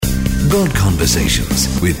God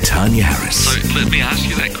Conversations with Tanya Harris. So let me ask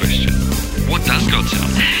you that question. What does God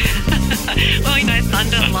sound like? Well,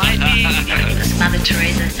 thunder, lightning. Mother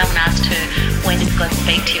Teresa, someone asked her, when does God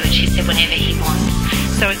speak to you? And she said, whenever he wants.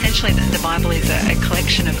 So essentially the Bible is a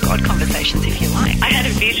collection of God conversations, if you like. I had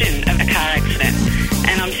a vision of a car accident,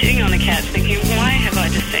 and I'm sitting on the couch thinking, why have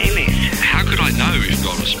I just seen this? How could I know if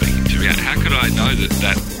God was speaking to me? How could I know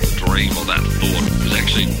that dream or that thought was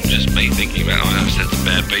actually just me thinking about, I just had some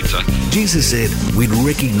bad pizza? Jesus said we'd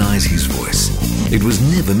recognize his voice. It was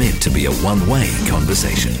never meant to be a one-way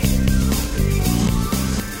conversation.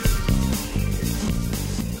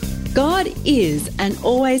 God is and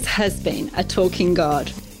always has been a talking God.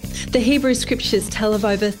 The Hebrew scriptures tell of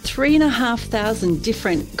over 3,500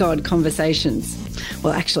 different God conversations.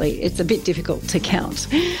 Well, actually, it's a bit difficult to count.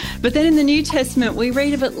 But then in the New Testament, we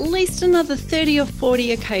read of at least another 30 or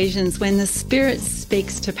 40 occasions when the Spirit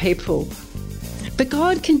speaks to people. But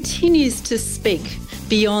God continues to speak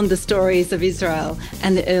beyond the stories of Israel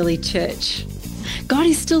and the early church. God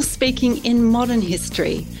is still speaking in modern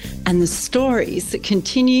history and the stories that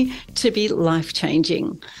continue to be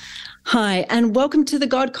life-changing. Hi, and welcome to the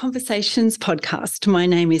God Conversations podcast. My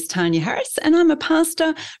name is Tanya Harris, and I'm a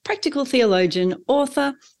pastor, practical theologian,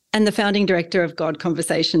 author, and the founding director of God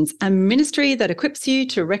Conversations, a ministry that equips you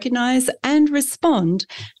to recognize and respond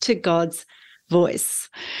to God's voice.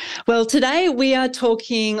 Well, today we are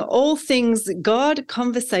talking all things God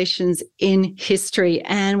Conversations in history,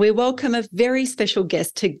 and we welcome a very special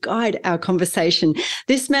guest to guide our conversation.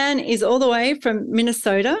 This man is all the way from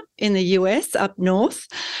Minnesota in the US, up north.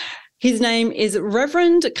 His name is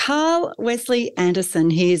Reverend Carl Wesley Anderson.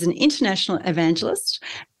 He is an international evangelist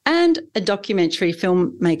and a documentary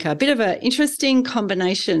filmmaker, a bit of an interesting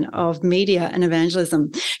combination of media and evangelism.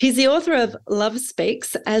 He's the author of Love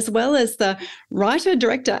Speaks, as well as the writer,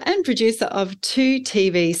 director, and producer of 2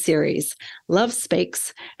 TV series, Love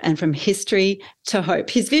Speaks and From History to Hope.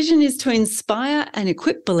 His vision is to inspire and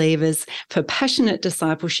equip believers for passionate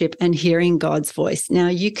discipleship and hearing God's voice. Now,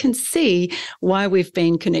 you can see why we've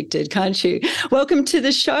been connected, can't you? Welcome to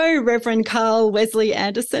the show, Reverend Carl Wesley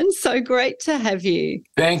Anderson. So great to have you.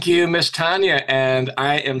 Thank you, Miss Tanya, and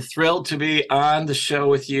I am thrilled to be on the show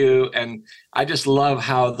with you. And I just love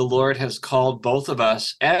how the Lord has called both of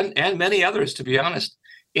us and many others, to be honest,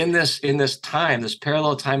 in this time, this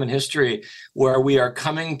parallel time in history where we are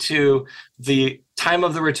coming to the time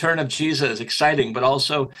of the return of Jesus, exciting, but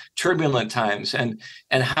also turbulent times, and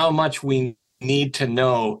how much we need to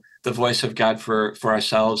know the voice of God for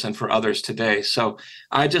ourselves and for others today. So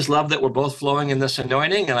I just love that we're both flowing in this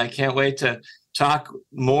anointing, and I can't wait to talk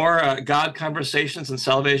more God conversations and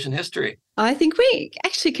salvation history. I think we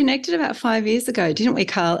actually connected about 5 years ago, didn't we,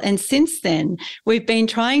 Carl? And since then, we've been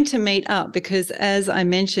trying to meet up because, as I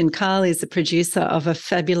mentioned, Carl is the producer of a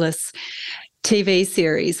fabulous TV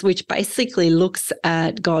series, which basically looks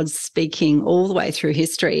at God speaking all the way through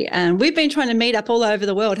history. And we've been trying to meet up all over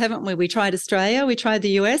the world, haven't we? We tried Australia, we tried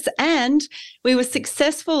the US, and we were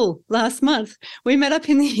successful last month. We met up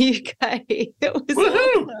in the UK. It was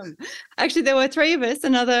awesome. Actually, there were 3 of us,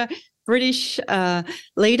 another British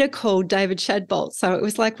leader called David Shadbolt. So it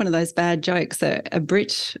was like one of those bad jokes. A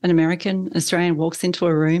Brit, an American, an Australian walks into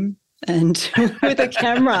a room and with a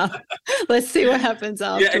camera, let's see what happens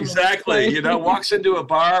after. Yeah, exactly. Walks into a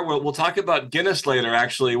bar. We'll talk about Guinness later,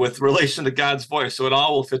 actually, with relation to God's voice. So it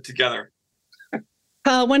all will fit together.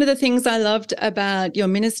 Carl, one of the things I loved about your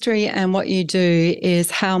ministry and what you do is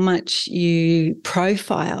how much you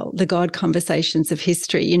profile the God Conversations of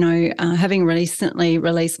history. Having recently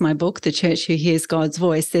released my book, The Church Who Hears God's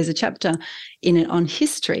Voice, there's a chapter in it on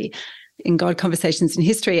history, in God Conversations in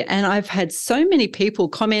History. And I've had so many people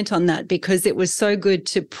comment on that because it was so good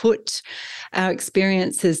to put our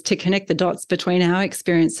experiences, to connect the dots between our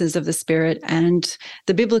experiences of the Spirit and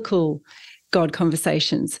the biblical God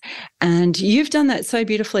Conversations. And you've done that so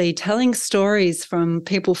beautifully, telling stories from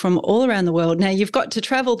people from all around the world. Now, you've got to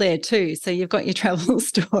travel there too, so you've got your travel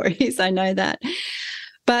stories, I know that.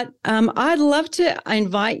 But I'd love to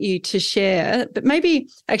invite you to share, but maybe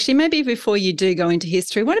before you do go into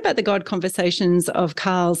history, what about the God Conversations of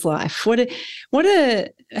Carl's life? How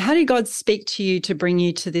did God speak to you to bring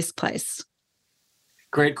you to this place?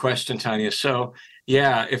 Great question, Tanya. So,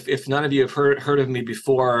 yeah, if none of you have heard of me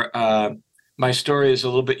before, my story is a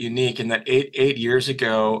little bit unique in that eight years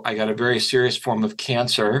ago, I got a very serious form of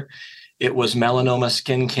cancer. It was melanoma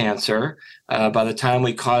skin cancer. By the time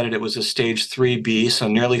we caught it, it was a stage 3B, so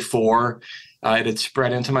nearly 4. It had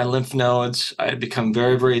spread into my lymph nodes. It had become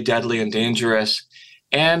very, very deadly and dangerous.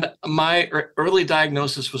 And my early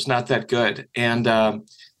diagnosis was not that good. And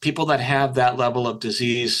people that have that level of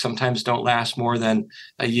disease sometimes don't last more than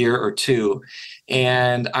a year or two.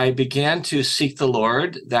 And I began to seek the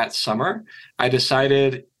Lord that summer. I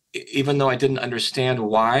decided, even though I didn't understand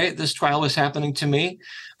why this trial was happening to me,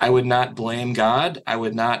 I would not blame God. I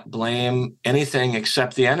would not blame anything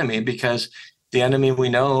except the enemy, because the enemy, we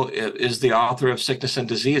know, is the author of sickness and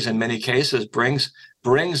disease. In many cases, brings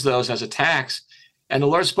those as attacks. And the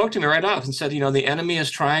Lord spoke to me right off and said, the enemy is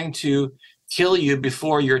trying to kill you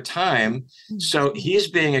before your time. So he's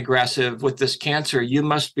being aggressive with this cancer. You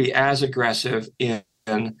must be as aggressive in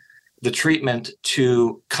the treatment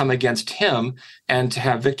to come against him and to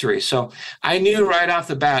have victory. So I knew right off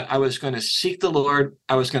the bat I was going to seek the Lord.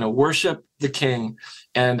 I was going to worship the King,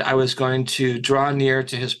 and I was going to draw near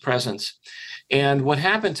to his presence. And what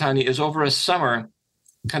happened, Tanya, is over a summer,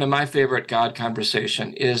 kind of my favorite God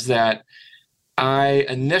conversation is that I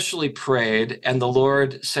initially prayed, and the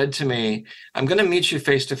Lord said to me, I'm going to meet you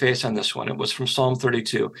face to face on this one. It was from Psalm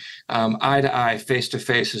 32. Eye to eye, face to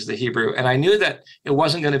face is the Hebrew. And I knew that it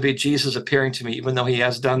wasn't going to be Jesus appearing to me, even though he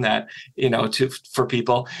has done that, for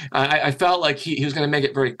people. I felt like he was going to make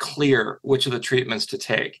it very clear which of the treatments to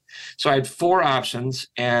take. So I had 4 options,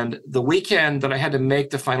 and the weekend that I had to make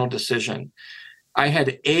the final decision, I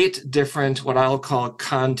had 8 different, what I'll call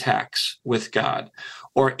contacts with God,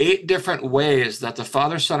 or 8 different ways that the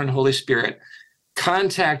Father, Son, and Holy Spirit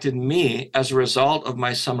contacted me as a result of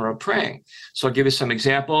my summer of praying. So I'll give you some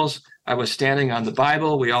examples. I was standing on the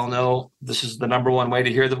Bible. We all know this is the number one way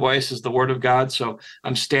to hear the voice is the Word of God. So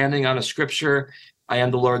I'm standing on a scripture. I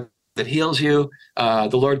am the Lord that heals you. The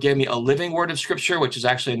Lord gave me a living word of scripture, which is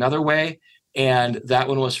actually another way. And that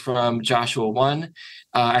one was from Joshua 1.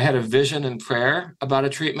 I had a vision and prayer about a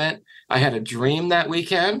treatment. I had a dream that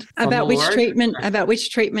weekend. About which treatment? About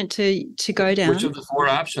which treatment to go down? Which of the 4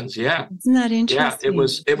 options? Yeah. Isn't that interesting? Yeah,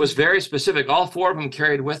 it was very specific. All 4 of them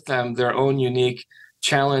carried with them their own unique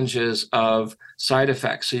challenges of side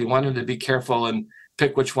effects. So you wanted to be careful and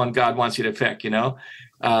pick which one God wants you to pick. In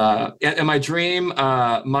my dream,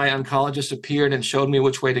 my oncologist appeared and showed me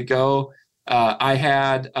which way to go. I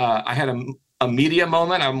had a media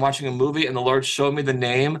moment. I'm watching a movie, and the Lord showed me the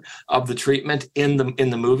name of the treatment in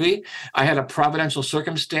the movie. I had a providential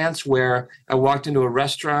circumstance where I walked into a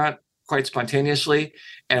restaurant quite spontaneously,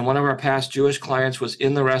 and one of our past Jewish clients was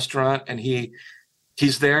in the restaurant, and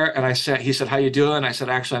he's there, and he said, "How you doing?" I said,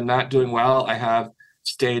 "Actually, I'm not doing well. I have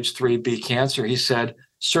stage 3B cancer." He said,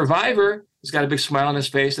 "Survivor." He's got a big smile on his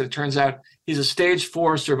face, and it turns out he's a stage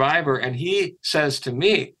 4 survivor, and he says to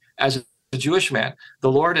me, as a Jewish man, the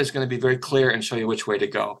Lord is going to be very clear and show you which way to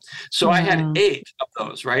go. So I had 8 of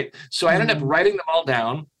those, right? So I ended up writing them all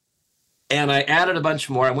down, and I added a bunch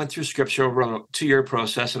more. I went through scripture over a 2-year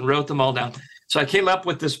process and wrote them all down. So I came up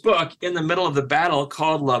with this book in the middle of the battle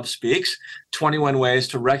called Love Speaks, 21 Ways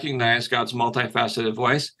to Recognize God's Multifaceted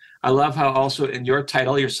Voice. I love how also in your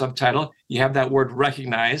title, your subtitle, you have that word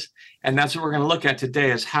recognize. And that's what we're going to look at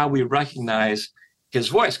today, is how we recognize his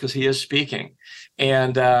voice, because he is speaking.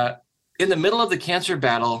 And in the middle of the cancer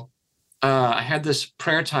battle, I had this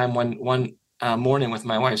prayer time one morning with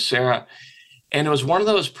my wife, Sarah. And it was one of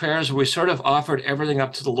those prayers where we sort of offered everything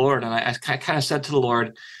up to the Lord. And I kind of said to the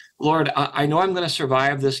Lord, I know I'm going to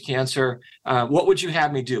survive this cancer. What would you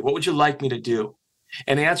have me do? What would you like me to do?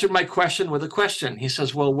 And he answered my question with a question. He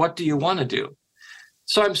says, well, what do you want to do?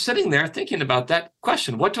 So I'm sitting there thinking about that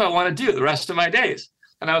question. What do I want to do the rest of my days?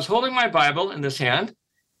 And I was holding my Bible in this hand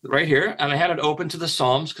right here, and I had it open to the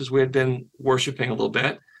Psalms because we had been worshiping a little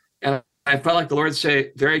bit. And I felt like the Lord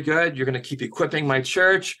say, very good. You're going to keep equipping my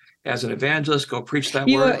church as an evangelist. Go preach that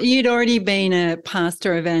word. You'd already been a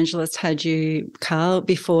pastor evangelist, had you, Carl,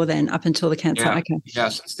 before then, up until the cancer? Yeah, okay. Yeah,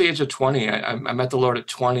 since the age of 20. I met the Lord at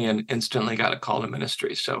 20 and instantly got a call to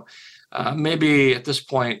ministry. So maybe at this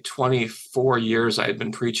point, 24 years I had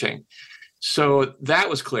been preaching. So that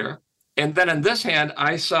was clear. And then in this hand,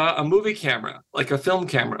 I saw a movie camera, like a film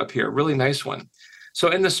camera up here, a really nice one. So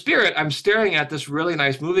in the spirit, I'm staring at this really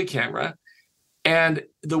nice movie camera. And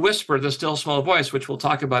the whisper, the still small voice, which we'll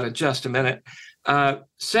talk about in just a minute,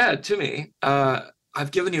 said to me,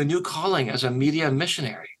 I've given you a new calling as a media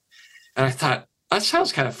missionary. And I thought, that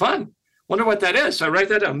sounds kind of fun. Wonder what that is. So I write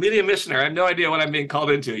that down, media missionary. I have no idea what I'm being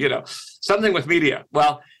called into, something with media.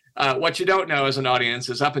 Well, what you don't know as an audience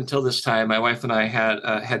is up until this time, my wife and I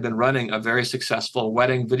had been running a very successful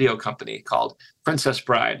wedding video company called Princess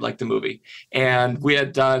Bride, like the movie. And we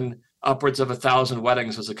had done upwards of 1,000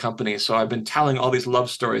 weddings as a company. So I've been telling all these love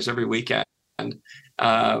stories every weekend,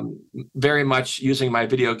 very much using my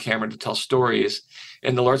video camera to tell stories.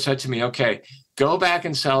 And the Lord said to me, okay, go back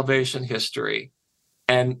in salvation history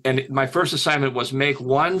And my first assignment was make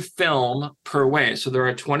one film per way. So there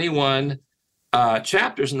are 21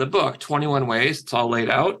 chapters in the book, 21 ways. It's all laid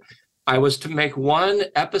out. I was to make one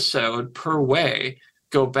episode per way,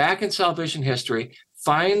 go back in salvation history,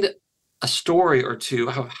 find a story or two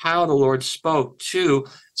of how the Lord spoke to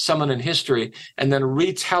someone in history, and then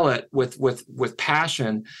retell it with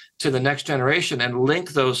passion to the next generation, and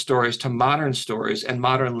link those stories to modern stories and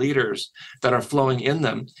modern leaders that are flowing in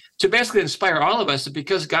them, to basically inspire all of us that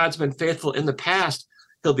because God's been faithful in the past,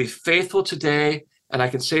 he'll be faithful today. And I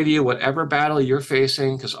can say to you, whatever battle you're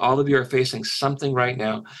facing, because all of you are facing something right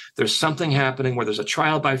now, there's something happening where there's a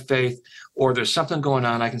trial by faith, or there's something going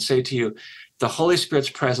on, I can say to you, the Holy Spirit's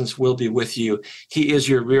presence will be with you. He is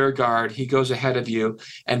your rear guard. He goes ahead of you.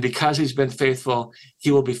 And because he's been faithful,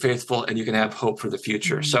 he will be faithful, and you can have hope for the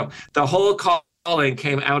future. Mm-hmm. So the whole calling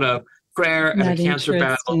came out of prayer and a cancer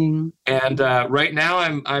battle. And right now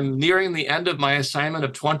I'm nearing the end of my assignment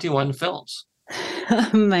of 21 films.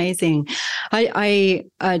 Amazing. I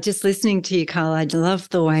just listening to you, Carl, I love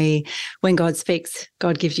the way when God speaks,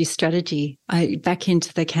 God gives you strategy. Back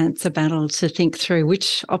into the cancer battle to think through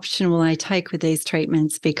which option will I take with these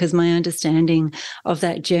treatments, because my understanding of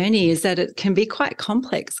that journey is that it can be quite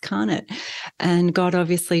complex, can't it? And God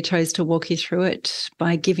obviously chose to walk you through it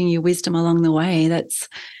by giving you wisdom along the way. That's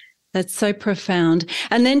so profound.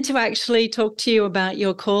 And then to actually talk to you about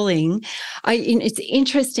your calling, it's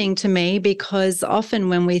interesting to me, because often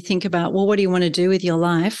when we think about, well, what do you want to do with your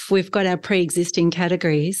life? We've got our pre-existing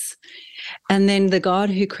categories. And then the God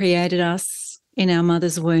who created us in our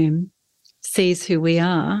mother's womb sees who we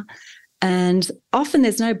are. And often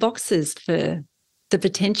there's no boxes for the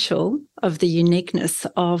potential of the uniqueness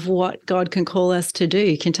of what God can call us to do.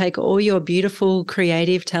 You can take all your beautiful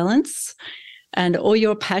creative talents and all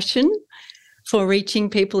your passion for reaching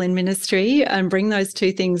people in ministry and bring those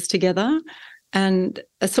two things together. And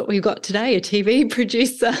that's what we've got today, a TV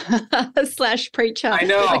producer / preacher. I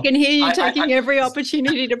know. I can hear you taking every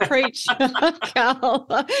opportunity to preach, Carl.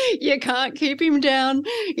 You can't keep him down.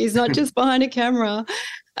 He's not just behind a camera.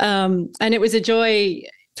 And it was a joy,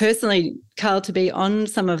 personally, Carl, to be on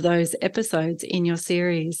some of those episodes in your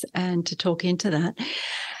series and to talk into that.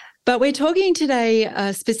 But we're talking today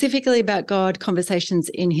specifically about God conversations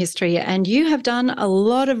in history, and you have done a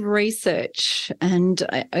lot of research. And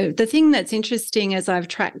the thing that's interesting as I've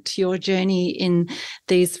tracked your journey in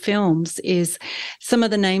these films is some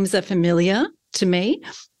of the names are familiar to me,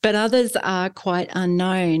 but others are quite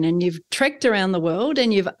unknown. And you've trekked around the world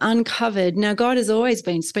and you've uncovered. Now, God has always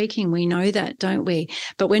been speaking. We know that, don't we?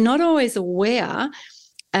 But we're not always aware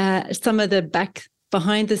some of the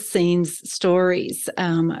behind the scenes stories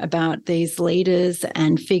about these leaders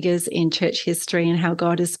and figures in church history and how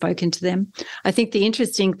God has spoken to them. I think the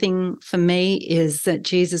interesting thing for me is that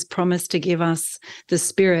Jesus promised to give us the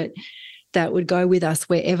Spirit that would go with us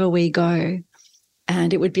wherever we go.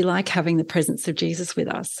 And it would be like having the presence of Jesus with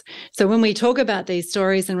us. So when we talk about these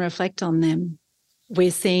stories and reflect on them,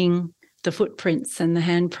 we're seeing the footprints and the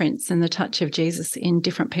handprints and the touch of Jesus in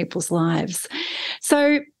different people's lives.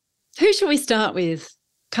 So who should we start with?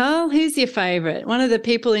 Carl, who's your favourite? One of the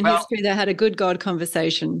people in history that had a good God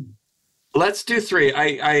conversation. Let's do three.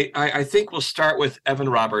 I think we'll start with Evan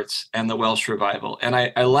Roberts and the Welsh revival. And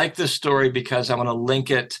I like this story because I want to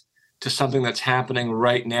link it to something that's happening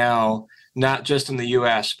right now, not just in the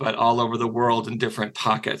U.S., but all over the world in different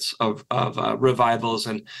pockets of revivals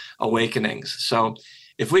and awakenings. So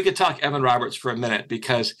if we could talk Evan Roberts for a minute,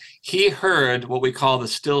 because he heard what we call the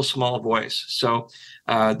still small voice. So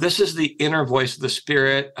this is the inner voice of the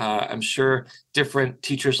Spirit. I'm sure different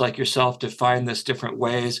teachers like yourself define this different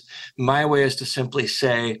ways. My way is to simply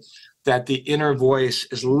say that the inner voice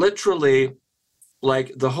is literally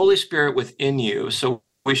like the Holy Spirit within you. So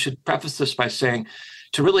we should preface this by saying,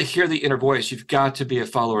 to really hear the inner voice, you've got to be a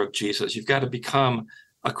follower of Jesus. You've got to become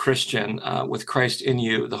a Christian with Christ in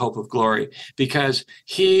you, the hope of glory, because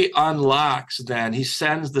he unlocks then, he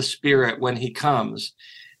sends the Spirit when he comes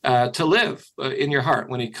to live in your heart,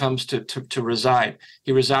 when he comes to reside.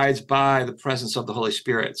 He resides by the presence of the Holy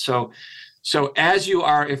Spirit. So as you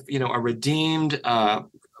are, if you know, a redeemed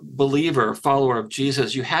believer, follower of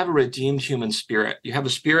Jesus, you have a redeemed human spirit. You have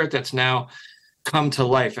a spirit that's now come to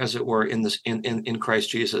life, as it were, in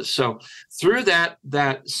Christ Jesus. So through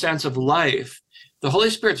that sense of life, the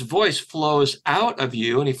Holy Spirit's voice flows out of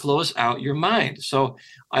you and he flows out your mind. So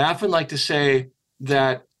I often like to say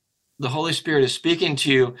that the Holy Spirit is speaking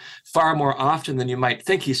to you far more often than you might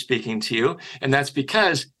think he's speaking to you. And that's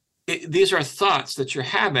because these are thoughts that you're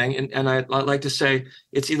having. And I like to say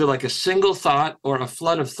it's either like a single thought or a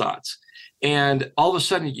flood of thoughts. And all of a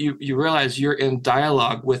sudden you realize you're in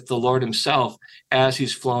dialogue with the Lord himself as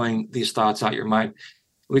he's flowing these thoughts out your mind.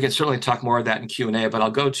 We can certainly talk more of that in Q&A, but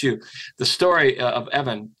I'll go to the story of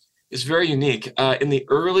Evan. Is very unique. In the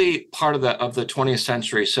early part of the 20th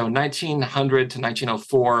century, so 1900 to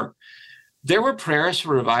 1904, there were prayers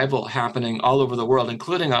for revival happening all over the world,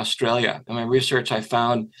 including Australia. In my research, I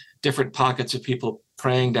found different pockets of people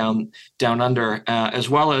praying down under, as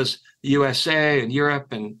well as the USA and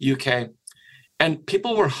Europe and UK. And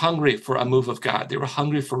people were hungry for a move of God. They were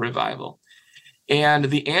hungry for revival. And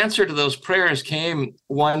the answer to those prayers came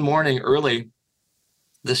one morning early.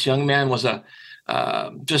 This young man was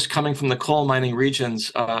just coming from the coal mining regions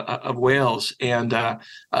of Wales, and a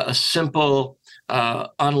simple,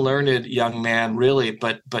 unlearned young man, really,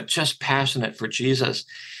 but just passionate for Jesus.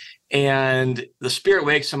 And the Spirit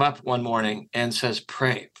wakes him up one morning and says,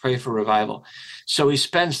 pray for revival. So he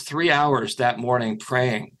spends 3 hours that morning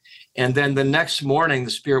praying. And then the next morning,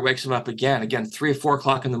 the Spirit wakes him up again 3 or 4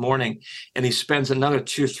 o'clock in the morning, and he spends another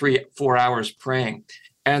 2, 3, 4 hours praying.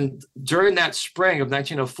 And during that spring of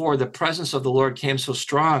 1904, the presence of the Lord came so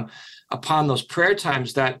strong upon those prayer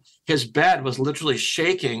times that his bed was literally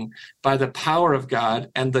shaking by the power of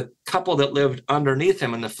God. And the couple that lived underneath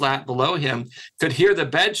him in the flat below him could hear the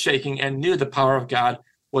bed shaking and knew the power of God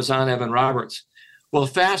was on Evan Roberts. Well,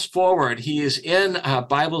 fast forward, he is in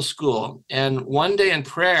Bible school. And one day in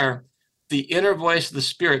prayer, the inner voice of the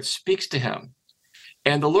Spirit speaks to him.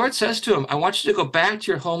 And the Lord says to him, I want you to go back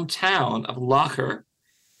to your hometown of Locher,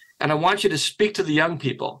 and I want you to speak to the young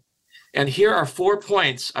people. And here are 4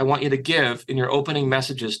 points I want you to give in your opening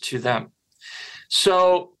messages to them.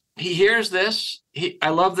 So he hears this. I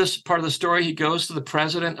love this part of the story. He goes to the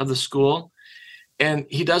president of the school, and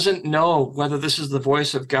he doesn't know whether this is the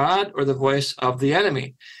voice of God or the voice of the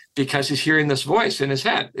enemy, because he's hearing this voice in his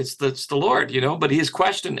head. It's the Lord, but he is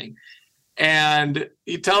questioning. And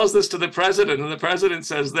he tells this to the president, and the president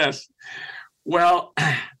says this, well,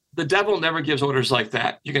 the devil never gives orders like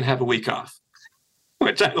that. You can have a week off,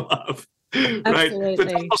 which I love. Right? The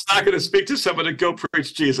devil's not going to speak to someone to go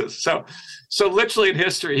preach Jesus. So literally in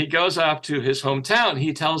history, he goes off to his hometown.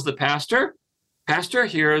 He tells the pastor,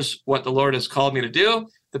 here's what the Lord has called me to do.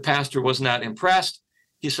 The pastor was not impressed.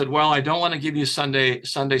 He said, well, I don't want to give you Sunday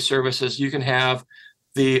services. You can have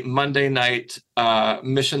the Monday night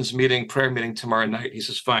missions meeting, prayer meeting tomorrow night. He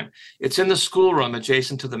says, fine. It's in the schoolroom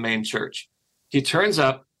adjacent to the main church. He turns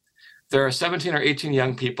up. There are 17 or 18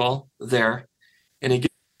 young people there, and he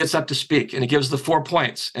gets up to speak, and he gives the 4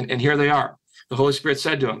 points, and here they are. The Holy Spirit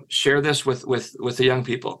said to him, share this with the young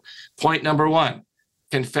people. Point number 1,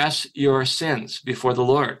 confess your sins before the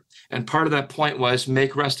Lord. And part of that point was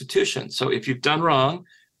make restitution. So if you've done wrong,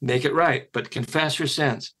 make it right, but confess your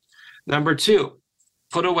sins. Number 2,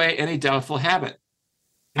 put away any doubtful habit.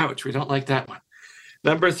 Ouch, we don't like that one.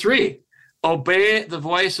 Number 3, obey the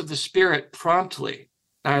voice of the Spirit promptly.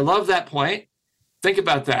 Now, I love that point. Think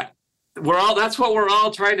about that. That's what we're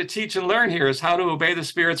all trying to teach and learn here, is how to obey the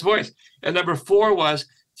Spirit's voice. And number 4 was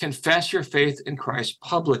confess your faith in Christ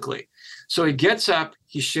publicly. So he gets up,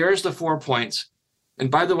 he shares the 4 points.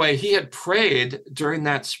 And by the way, he had prayed during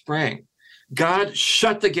that spring, God,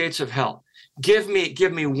 shut the gates of hell. Give me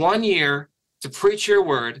 1 year to preach your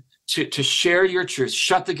word, to share your truth,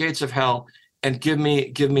 shut the gates of hell, and give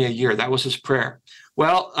me a year. That was his prayer.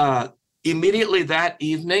 Well, immediately that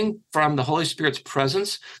evening, from the Holy Spirit's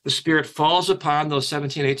presence, the Spirit falls upon those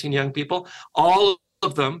 17, 18 young people. All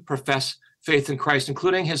of them profess faith in Christ,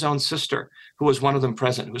 including his own sister, who was one of them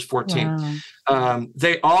present, who was 14. Wow.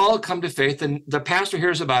 They all come to faith, and the pastor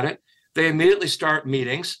hears about it. They immediately start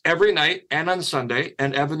meetings every night and on Sunday,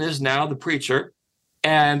 and Evan is now the preacher,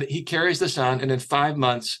 and he carries this on, and in 5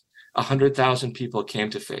 months, 100,000 people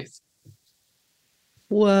came to faith.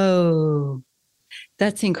 Whoa.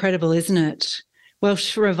 That's incredible, isn't it?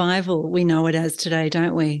 Welsh revival, we know it as today,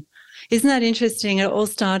 don't we? Isn't that interesting? It all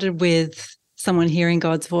started with someone hearing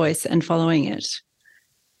God's voice and following it.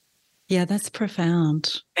 Yeah, that's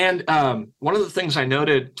profound. And one of the things I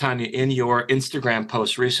noted, Tanya, in your Instagram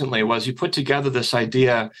post recently was you put together this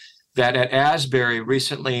idea that at Asbury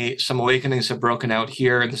recently, some awakenings have broken out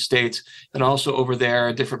here in the States and also over there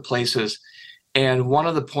in different places. And one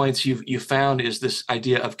of the points you found is this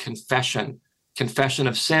idea of confession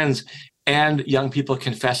of sins, and young people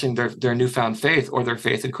confessing their newfound faith or their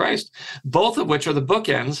faith in Christ, both of which are the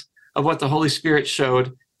bookends of what the Holy Spirit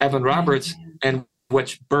showed Evan Roberts and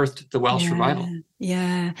which birthed the Welsh revival.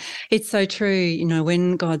 Yeah, it's so true. You know,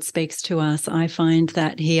 when God speaks to us, I find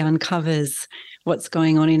that he uncovers what's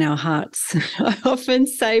going on in our hearts. I often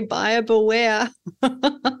say, buyer beware,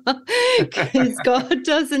 because God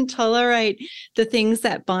doesn't tolerate the things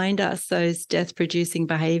that bind us, those death-producing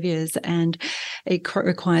behaviors, and it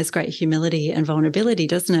requires great humility and vulnerability,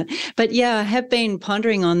 doesn't it? But yeah, I have been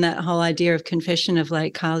pondering on that whole idea of confession of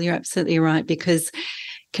late, Carl. You're absolutely right, because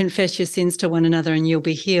confess your sins to one another and you'll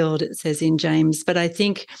be healed, it says in James. But I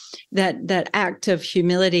think that act of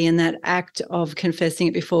humility and that act of confessing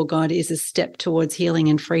it before God is a step towards healing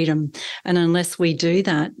and freedom. And unless we do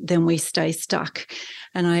that, then we stay stuck.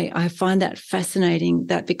 And I find that fascinating,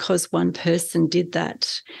 that because one person did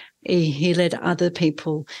that, he led other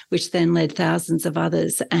people, which then led thousands of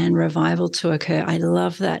others, and revival to occur. I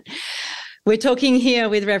love that. We're talking here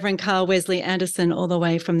with Reverend Carl Wesley Anderson, all the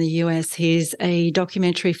way from the US. He's a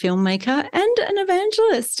documentary filmmaker and an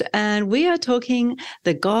evangelist, and we are talking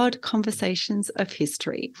the God Conversations of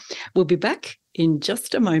History. We'll be back in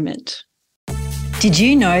just a moment. Did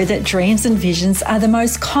you know that dreams and visions are the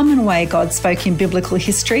most common way God spoke in biblical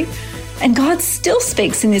history? And God still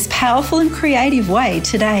speaks in this powerful and creative way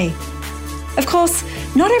today. Of course,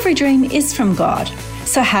 not every dream is from God.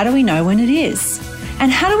 So how do we know when it is?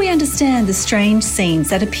 And how do we understand the strange scenes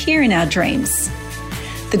that appear in our dreams?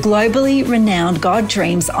 The globally renowned God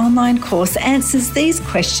Dreams online course answers these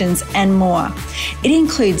questions and more. It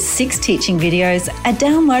includes 6 teaching videos, a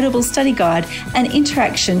downloadable study guide, and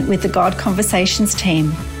interaction with the God Conversations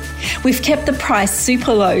team. We've kept the price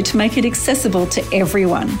super low to make it accessible to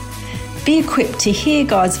everyone. Be equipped to hear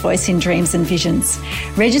God's voice in dreams and visions.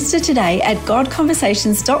 Register today at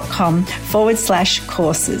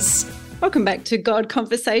godconversations.com/courses. Welcome back to God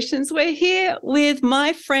Conversations. We're here with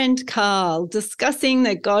my friend Carl discussing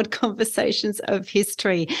the God Conversations of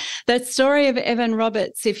History. That story of Evan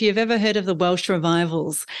Roberts, if you've ever heard of the Welsh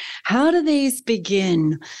revivals. How do these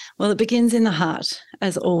begin? Well, it begins in the heart,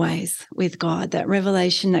 as always, with God. That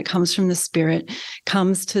revelation that comes from the Spirit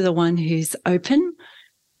comes to the one who's open,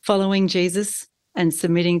 following Jesus, and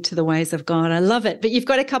submitting to the ways of God. I love it. But you've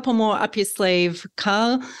got a couple more up your sleeve.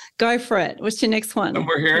 Carl, go for it. What's your next one? And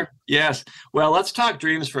we're here. Yes. Well, let's talk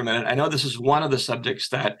dreams for a minute. I know this is one of the subjects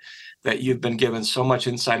that you've been given so much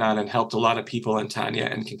insight on and helped a lot of people in Tanya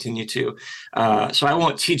and continue to. So I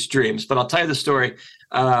won't teach dreams, but I'll tell you the story.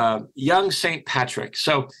 Young St. Patrick.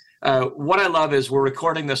 So what I love is we're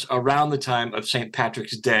recording this around the time of St.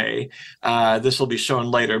 Patrick's Day. This will be shown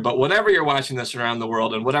later, but whenever you're watching this around the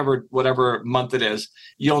world and whatever month it is,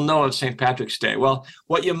 you'll know of St. Patrick's Day. Well,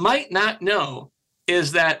 what you might not know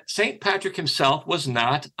is that St. Patrick himself was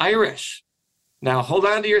not Irish. Now, hold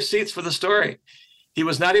on to your seats for the story. He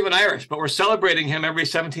was not even Irish, but we're celebrating him every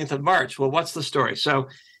 17th of March. Well, what's the story? So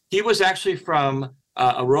he was actually from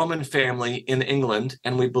a Roman family in England,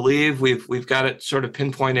 and we believe we've got it sort of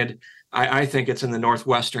pinpointed. I think it's in the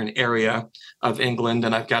northwestern area of England,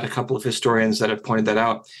 and I've got a couple of historians that have pointed that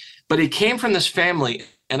out. But he came from this family,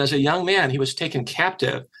 and as a young man, he was taken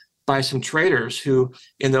captive by some traders who,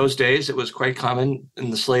 in those days, it was quite common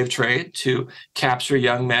in the slave trade to capture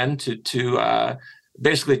young men to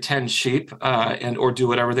basically tend sheep and or do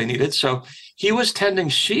whatever they needed. So he was tending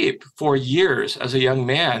sheep for years as a young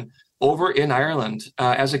man over in Ireland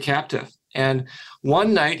as a captive. And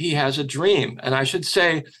one night he has a dream. And I should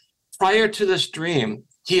say, prior to this dream,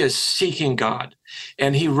 he is seeking God.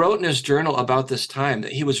 And he wrote in his journal about this time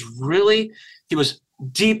that he was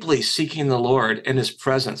deeply seeking the Lord and his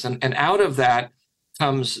presence. And out of that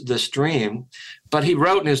comes this dream. But he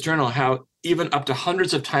wrote in his journal how even up to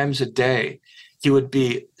hundreds of times a day, he would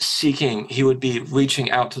be seeking, he would be reaching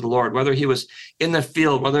out to the Lord, whether he was in the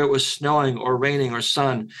field, whether it was snowing or raining or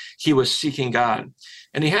sun, he was seeking God.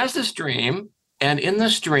 And he has this dream, and in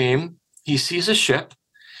this dream, he sees a ship.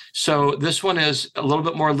 So this one is a little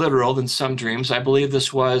bit more literal than some dreams. I believe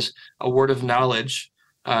this was a word of knowledge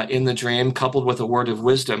in the dream, coupled with a word of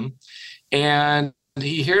wisdom. And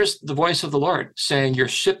he hears the voice of the Lord saying, "Your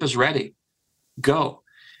ship is ready, go."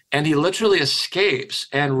 And he literally escapes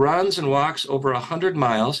and runs and walks over 100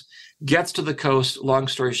 miles, gets to the coast, long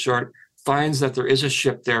story short, finds that there is a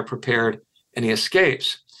ship there prepared, and he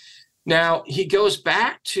escapes. Now, he goes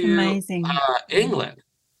back to England,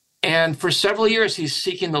 and for several years, he's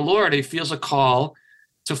seeking the Lord. He feels a call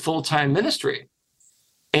to full-time ministry.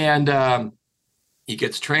 And he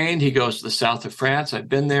gets trained. He goes to the south of France. I've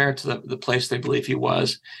been there to the place they believe he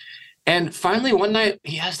was. And finally, one night,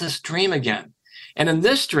 he has this dream again. And in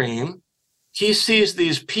this dream, he sees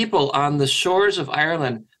these people on the shores of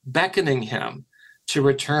Ireland beckoning him to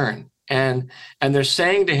return and they're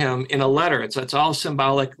saying to him in a letter, it's all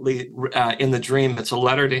symbolically in the dream, it's a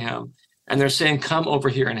letter to him, and they're saying, come over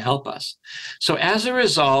here and help us. So as a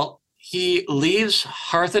result, he leaves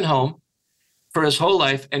hearth and home for his whole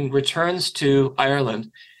life and returns to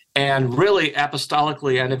Ireland, and really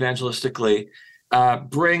apostolically and evangelistically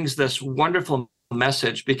brings this wonderful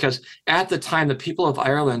message, because at the time the people of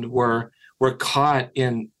Ireland were caught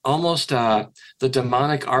in almost the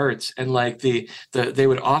demonic arts, and like they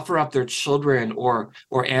would offer up their children or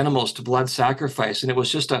animals to blood sacrifice, and it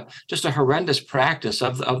was just a horrendous practice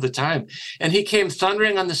of the time. And he came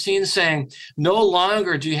thundering on the scene saying, no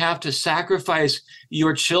longer do you have to sacrifice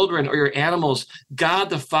your children or your animals. God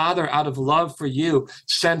the Father, out of love for you,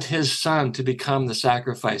 sent his Son to become the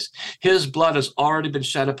sacrifice. His blood has already been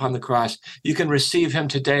shed upon the cross. You can receive him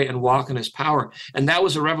today and walk in his power. And that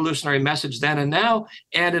was a revolutionary message then and now.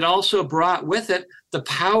 And it also brought with it the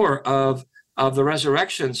power of the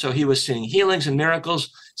resurrection. So he was seeing healings and miracles,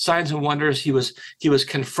 signs and wonders. He was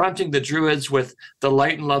confronting the Druids with the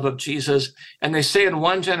light and love of Jesus. And they say in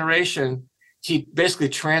one generation, he basically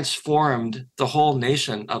transformed the whole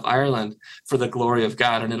nation of Ireland for the glory of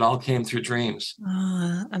God. And it all came through dreams.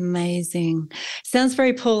 Oh, amazing. Sounds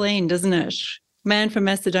very Pauline, doesn't it? Man from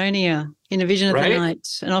Macedonia in a vision of the night,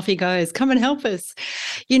 and off he goes. Come and help us.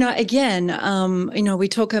 Again, we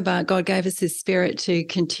talk about God gave us his Spirit to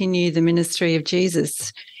continue the ministry of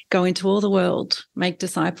Jesus, go into all the world, make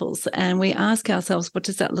disciples. And we ask ourselves, what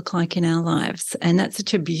does that look like in our lives? And that's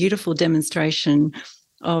such a beautiful demonstration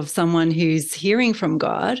of someone who's hearing from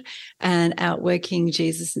God and outworking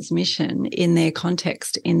Jesus's mission in their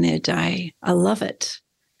context, in their day. I love it.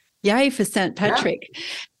 Yay for St. Patrick. Yeah.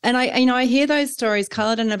 And I hear those stories, Carl,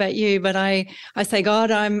 I don't know about you, but I say,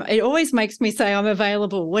 God, it always makes me say I'm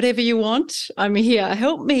available. Whatever you want, I'm here.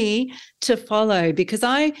 Help me to follow, because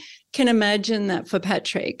I can imagine that for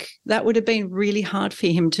Patrick, that would have been really hard for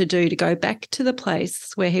him to do, to go back to the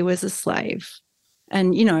place where he was a slave.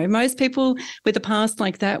 And, most people with a past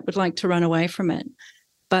like that would like to run away from it.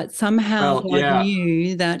 But somehow God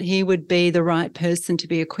knew that he would be the right person to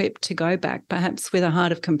be equipped to go back, perhaps with a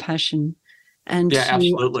heart of compassion, and to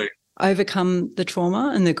absolutely overcome the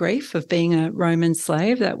trauma and the grief of being a Roman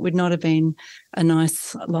slave. That would not have been a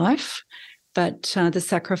nice life, but the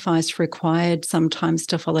sacrifice required sometimes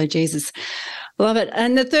to follow Jesus. Love it.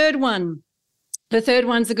 And the third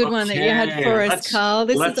one's a good one that you had for us, Carl.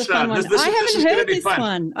 This is a fun one. I haven't heard this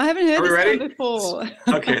one. I haven't heard this one before.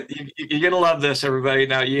 Okay, you're going to love this, everybody.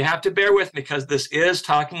 Now, you have to bear with me, because this is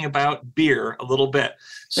talking about beer a little bit.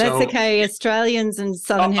 So, that's okay. Australians and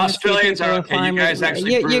Southern Hemisphere Australians are okay. You guys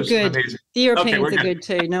actually you're good. Amazing. The Europeans are good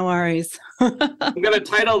too. No worries. I'm going to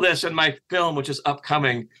title this in my film, which is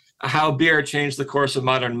upcoming, How Beer Changed the Course of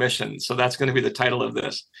Modern Mission. So that's going to be the title of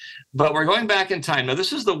this. But we're going back in time. Now,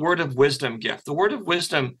 this is the word of wisdom gift. The word of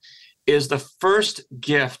wisdom is the first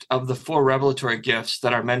gift of the 4 revelatory gifts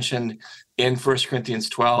that are mentioned in 1 Corinthians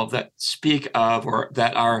 12 that speak of, or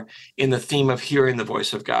that are in the theme of hearing the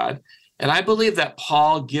voice of God. And I believe that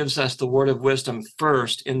Paul gives us the word of wisdom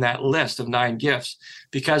first in that list of 9 gifts,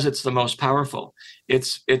 because it's the most powerful.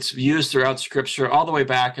 It's used throughout Scripture all the way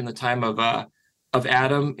back in the time of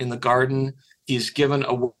Adam in the garden. He's given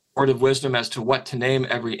a word of wisdom as to what to name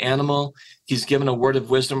every animal. He's given a word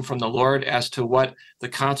of wisdom from the Lord as to what the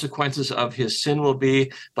consequences of his sin will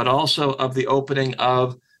be, but also of the opening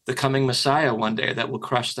of the coming Messiah one day that will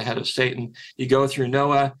crush the head of Satan. You go through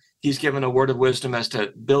Noah. He's given a word of wisdom as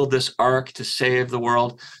to build this ark to save the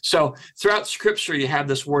world. So throughout Scripture, you have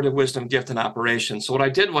this word of wisdom gift in operation. So what I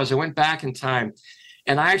did was I went back in time,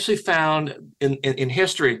 and I actually found in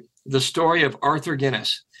history the story of Arthur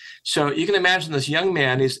Guinness. So you can imagine this young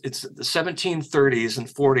man, it's the 1730s and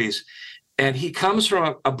 40s, and he comes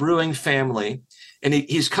from a brewing family, and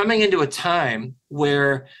he's coming into a time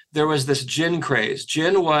where there was this gin craze.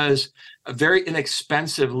 Gin was a very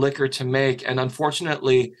inexpensive liquor to make, and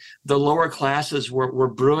unfortunately, the lower classes were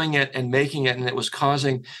brewing it and making it, and it was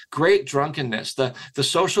causing great drunkenness. The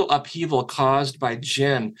social upheaval caused by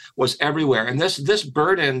gin was everywhere, and this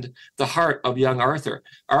burdened the heart of young Arthur.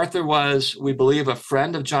 Arthur was, we believe, a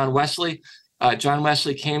friend of John Wesley. John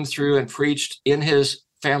Wesley came through and preached in his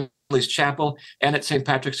family's chapel and at St.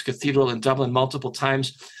 Patrick's Cathedral in Dublin multiple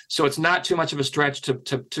times. So it's not too much of a stretch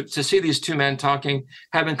to see these two men talking,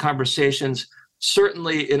 having conversations.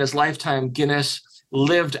 Certainly in his lifetime, Guinness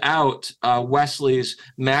lived out Wesley's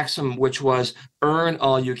maxim, which was earn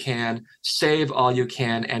all you can, save all you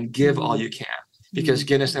can, and give all you can, because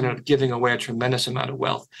Guinness ended up giving away a tremendous amount of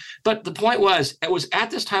wealth. But the point was, it was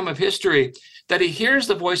at this time of history that he hears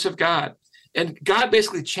the voice of God, and God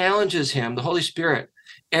basically challenges him, the Holy Spirit,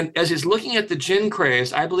 And as he's looking at the gin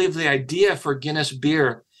craze, I believe the idea for Guinness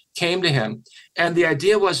beer came to him. And the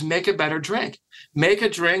idea was make a better drink. Make a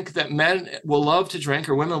drink that men will love to drink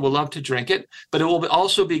or women will love to drink it, but it will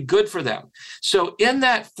also be good for them. So in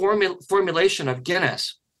that formulation of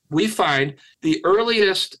Guinness, we find the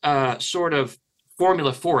earliest sort of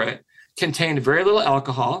formula for it contained very little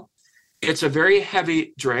alcohol. It's a very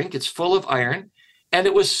heavy drink. It's full of iron. And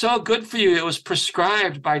it was so good for you, it was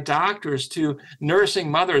prescribed by doctors to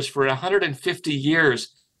nursing mothers for 150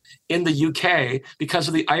 years in the UK because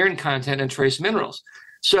of the iron content and trace minerals.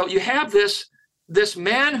 So you have this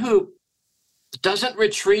man who doesn't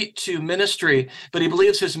retreat to ministry, but he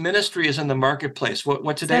believes his ministry is in the marketplace.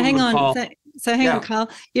 What today we would call... So hang on, Carl.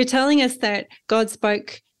 You're telling us that God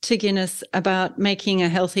spoke to Guinness about making a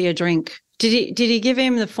healthier drink. Did he give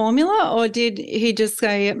him the formula, or did he just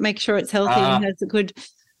say make sure it's healthy and has a good?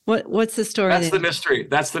 What's the story? That's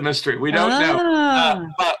the mystery. We don't know.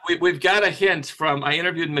 But we've got a hint from. I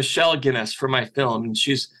interviewed Michelle Guinness for my film, and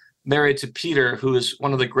she's married to Peter, who is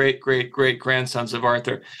one of the great grandsons of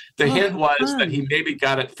Arthur. The hint was that he maybe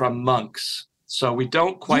got it from monks. So we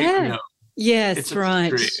don't quite know. Yes, it's right.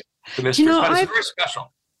 The mystery, but it's very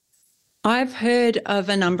special. I've heard of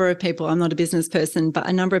a number of people, I'm not a business person, but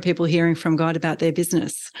a number of people hearing from God about their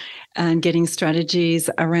business and getting strategies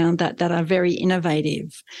around that are very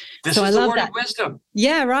innovative. This is the word of wisdom.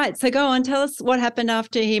 Yeah, right. So go on, tell us what happened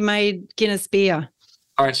after he made Guinness beer.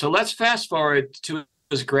 All right, so let's fast forward to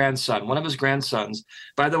his grandson, one of his grandsons.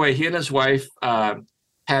 By the way, he and his wife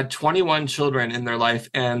had 21 children in their life,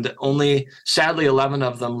 and only, sadly, 11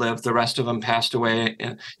 of them lived. The rest of them passed away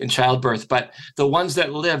in childbirth. But the ones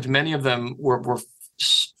that lived, many of them were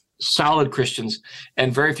solid Christians,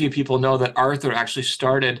 and very few people know that Arthur actually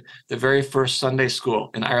started the very first Sunday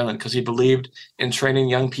school in Ireland because he believed in training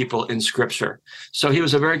young people in Scripture. So he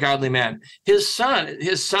was a very godly man. His son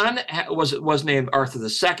was named Arthur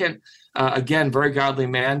II, again, very godly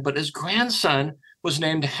man, but his grandson was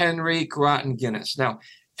named Henry Groton Guinness. Now,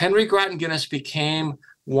 Henry Groton Guinness became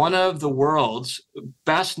one of the world's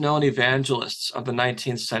best-known evangelists of the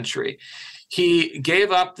 19th century. He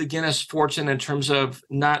gave up the Guinness fortune in terms of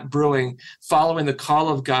not brewing, following the call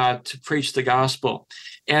of God to preach the gospel.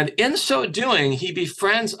 And in so doing, he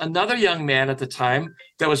befriends another young man at the time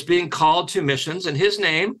that was being called to missions, and his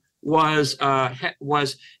name was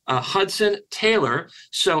Hudson Taylor.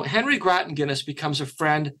 So Henry Groton Guinness becomes a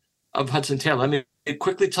friend of Hudson Taylor. Let me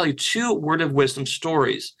quickly tell you two word of wisdom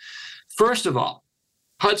stories. First of all,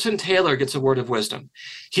 Hudson Taylor gets a word of wisdom.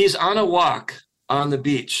 He's on a walk on the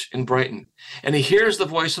beach in Brighton, and he hears the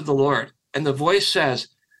voice of the Lord. And the voice says,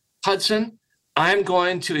 Hudson, I'm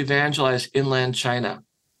going to evangelize inland China.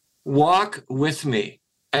 Walk with me,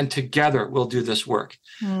 and together we'll do this work.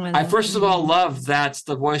 I first of all love that's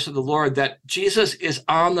the voice of the Lord, that Jesus is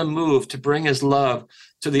on the move to bring his love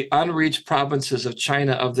to the unreached provinces of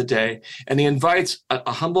China of the day, and he invites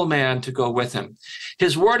a humble man to go with him.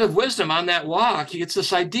 His word of wisdom on that walk, he gets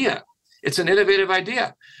this idea. It's an innovative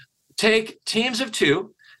idea. Take teams of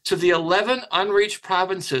 2 to the 11 unreached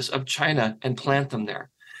provinces of China and plant them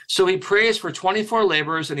there. So he prays for 24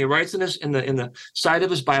 laborers, and he writes in the side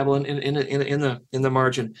of his Bible in the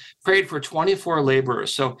margin, prayed for 24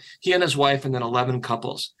 laborers. So he and his wife, and then 11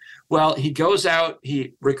 couples. Well, he goes out,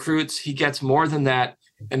 he recruits, he gets more than that,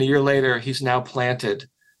 and a year later, he's now planted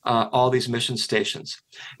all these mission stations.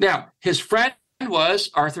 Now, his friend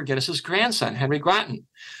was Arthur Guinness's grandson, Henry Groton,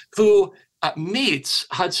 who meets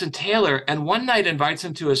Hudson Taylor and one night invites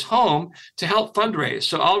him to his home to help fundraise.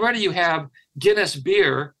 So already you have Guinness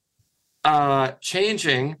beer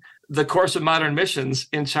changing the course of modern missions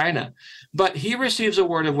in China. But he receives a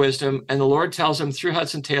word of wisdom, and the Lord tells him through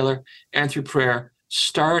Hudson Taylor and through prayer,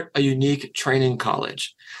 start a unique training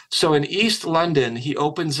college. So in East London, he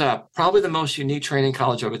opens up probably the most unique training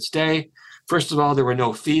college of its day. First of all, there were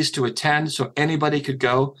no fees to attend, so anybody could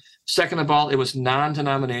go. Second of all, it was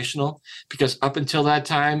non-denominational, because up until that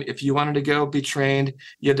time, if you wanted to go be trained,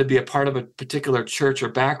 you had to be a part of a particular church or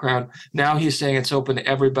background. Now he's saying it's open to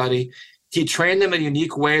everybody. He trained them in a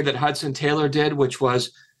unique way that Hudson Taylor did, which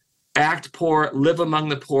was act poor, live among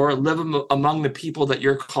the poor, live among the people that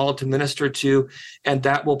you're called to minister to, and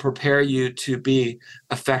that will prepare you to be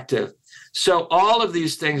effective. So all of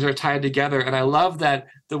these things are tied together, and I love that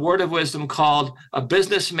the word of wisdom called a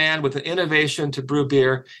businessman with an innovation to brew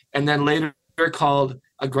beer, and then later called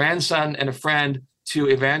a grandson and a friend to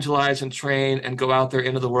evangelize and train and go out there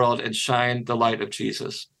into the world and shine the light of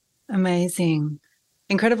Jesus. Amazing.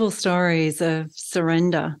 Incredible stories of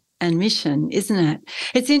surrender and mission, isn't it?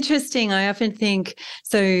 It's interesting. I often think,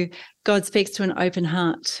 so God speaks to an open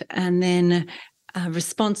heart, and then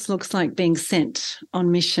response looks like being sent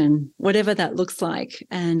on mission, whatever that looks like,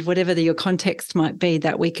 and whatever your context might be,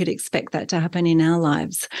 that we could expect that to happen in our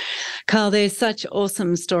lives. Carl, there's such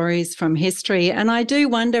awesome stories from history. And I do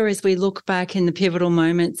wonder, as we look back in the pivotal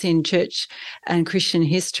moments in church and Christian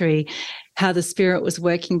history, how the Spirit was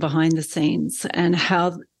working behind the scenes, and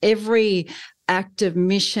how every act of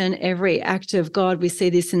mission, every act of God, we see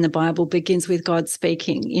this in the Bible, begins with God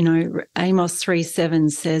speaking. You know, Amos 3:7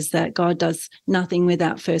 says that God does nothing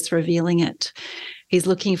without first revealing it. He's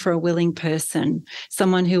looking for a willing person,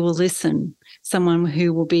 someone who will listen, someone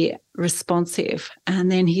who will be responsive, and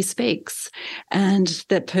then he speaks. And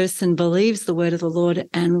that person believes the word of the Lord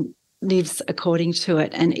and lives according to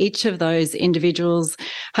it. And each of those individuals,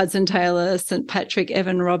 Hudson Taylor, St. Patrick,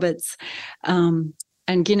 Evan Roberts, and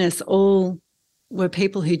Guinness, all were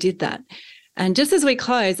people who did that. And just as we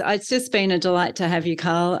close, it's just been a delight to have you,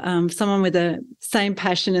 Carl, someone with the same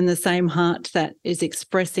passion and the same heart that is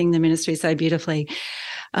expressing the ministry so beautifully.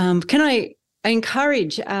 Can I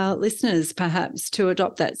encourage our listeners perhaps to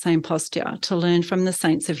adopt that same posture, to learn from the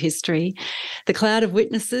saints of history, the cloud of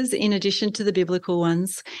witnesses, in addition to the biblical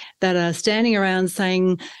ones, that are standing around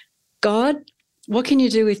saying, God, what can you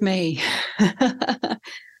do with me?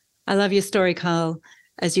 I love your story, Carl,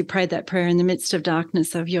 as you prayed that prayer in the midst of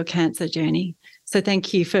darkness of your cancer journey. So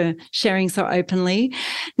thank you for sharing so openly.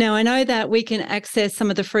 Now, I know that we can access some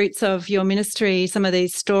of the fruits of your ministry, some of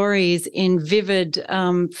these stories in vivid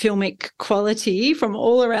filmic quality from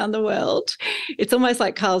all around the world. It's almost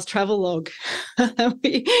like Carl's travel log.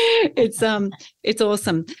 It's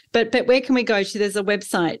awesome. But where can we go to? There's a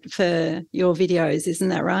website for your videos, isn't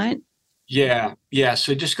that right? Yeah.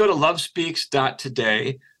 So just go to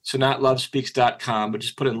lovespeaks.today. So not lovespeaks.com, but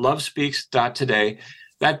just put in lovespeaks.today.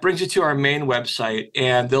 That brings you to our main website,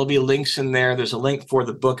 and there'll be links in there. There's a link for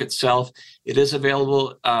the book itself. It is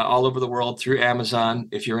available all over the world through Amazon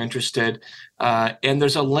if you're interested. And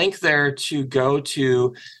there's a link there to go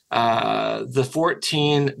to the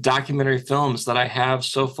 14 documentary films that I have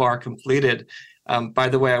so far completed. By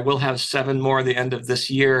the way, I will have 7 more at the end of this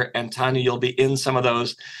year, and Tanya, you'll be in some of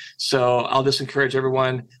those. So I'll just encourage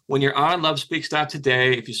everyone, when you're on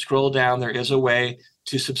lovespeaks.today, if you scroll down, there is a way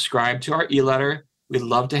to subscribe to our e-letter. We'd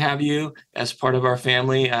love to have you as part of our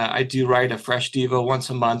family. I do write a fresh Devo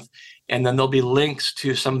once a month, and then there'll be links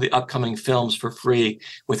to some of the upcoming films for free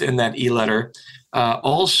within that e-letter.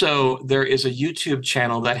 Also, there is a YouTube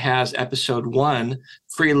channel that has episode 1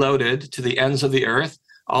 preloaded to the ends of the earth,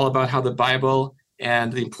 all about how the Bible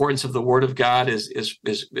and the importance of the Word of God is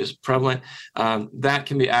prevalent. That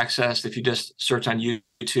can be accessed if you just search on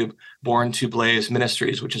YouTube, Born to Blaze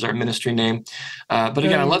Ministries, which is our ministry name. But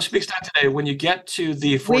again, on lovespeaks.today, when you get to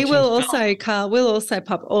the 14th we will film, also, Carl, we'll also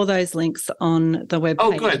pop all those links on the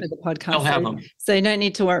webpage for the podcast. I'll have them. So you don't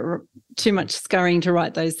need to work too much scurrying to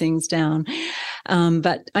write those things down.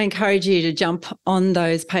 But I encourage you to jump on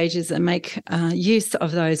those pages and make use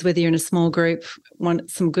of those, whether you're in a small group,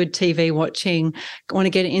 want some good TV watching, want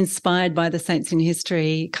to get inspired by the saints in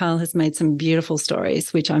history. Carl has made some beautiful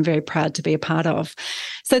stories, which I'm very proud to be a part of.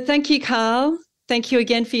 So thank you, Carl. Thank you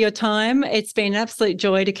again for your time. It's been an absolute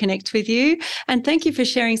joy to connect with you. And thank you for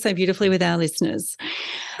sharing so beautifully with our listeners.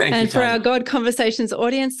 Thank you, for our God Conversations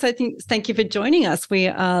audience, so thank you for joining us. We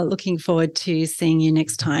are looking forward to seeing you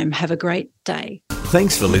next time. Have a great day.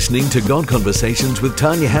 Thanks for listening to God Conversations with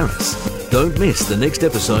Tanya Harris. Don't miss the next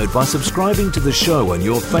episode by subscribing to the show on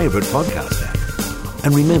your favourite podcast app.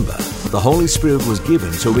 And remember, the Holy Spirit was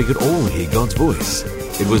given so we could all hear God's voice.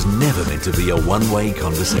 It was never meant to be a one-way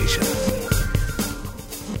conversation.